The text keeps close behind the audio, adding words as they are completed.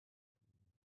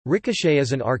Ricochet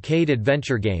is an arcade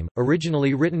adventure game,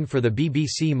 originally written for the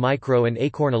BBC Micro and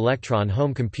Acorn Electron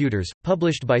home computers,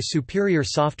 published by Superior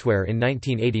Software in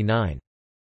 1989.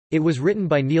 It was written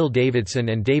by Neil Davidson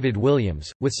and David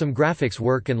Williams, with some graphics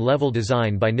work and level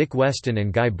design by Nick Weston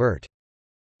and Guy Burt.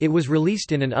 It was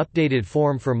released in an updated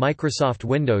form for Microsoft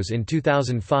Windows in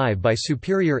 2005 by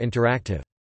Superior Interactive.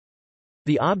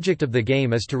 The object of the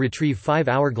game is to retrieve 5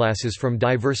 hourglasses from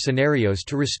diverse scenarios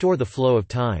to restore the flow of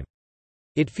time.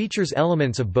 It features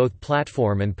elements of both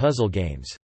platform and puzzle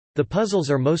games. The puzzles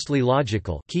are mostly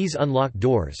logical. Keys unlock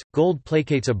doors, gold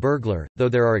placates a burglar, though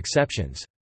there are exceptions.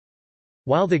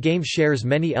 While the game shares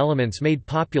many elements made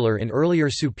popular in earlier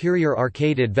Superior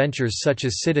arcade adventures such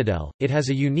as Citadel, it has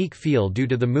a unique feel due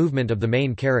to the movement of the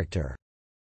main character.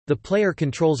 The player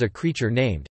controls a creature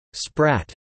named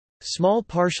Sprat, small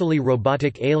partially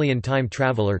robotic alien time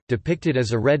traveler, depicted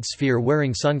as a red sphere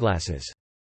wearing sunglasses.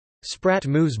 Sprat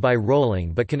moves by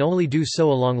rolling but can only do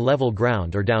so along level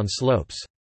ground or down slopes.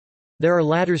 There are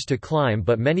ladders to climb,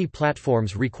 but many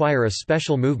platforms require a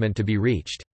special movement to be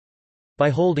reached. By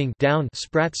holding down,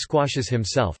 Sprat squashes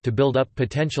himself to build up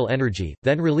potential energy,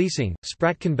 then releasing,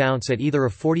 Sprat can bounce at either a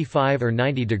 45 or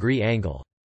 90-degree angle.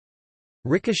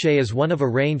 Ricochet is one of a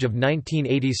range of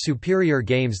 1980s Superior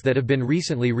games that have been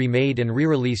recently remade and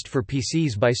re-released for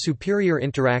PCs by Superior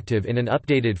Interactive in an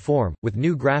updated form, with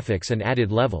new graphics and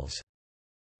added levels.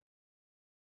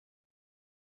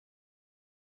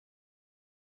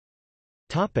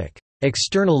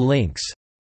 External links.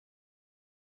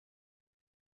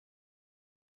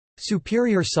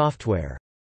 Superior Software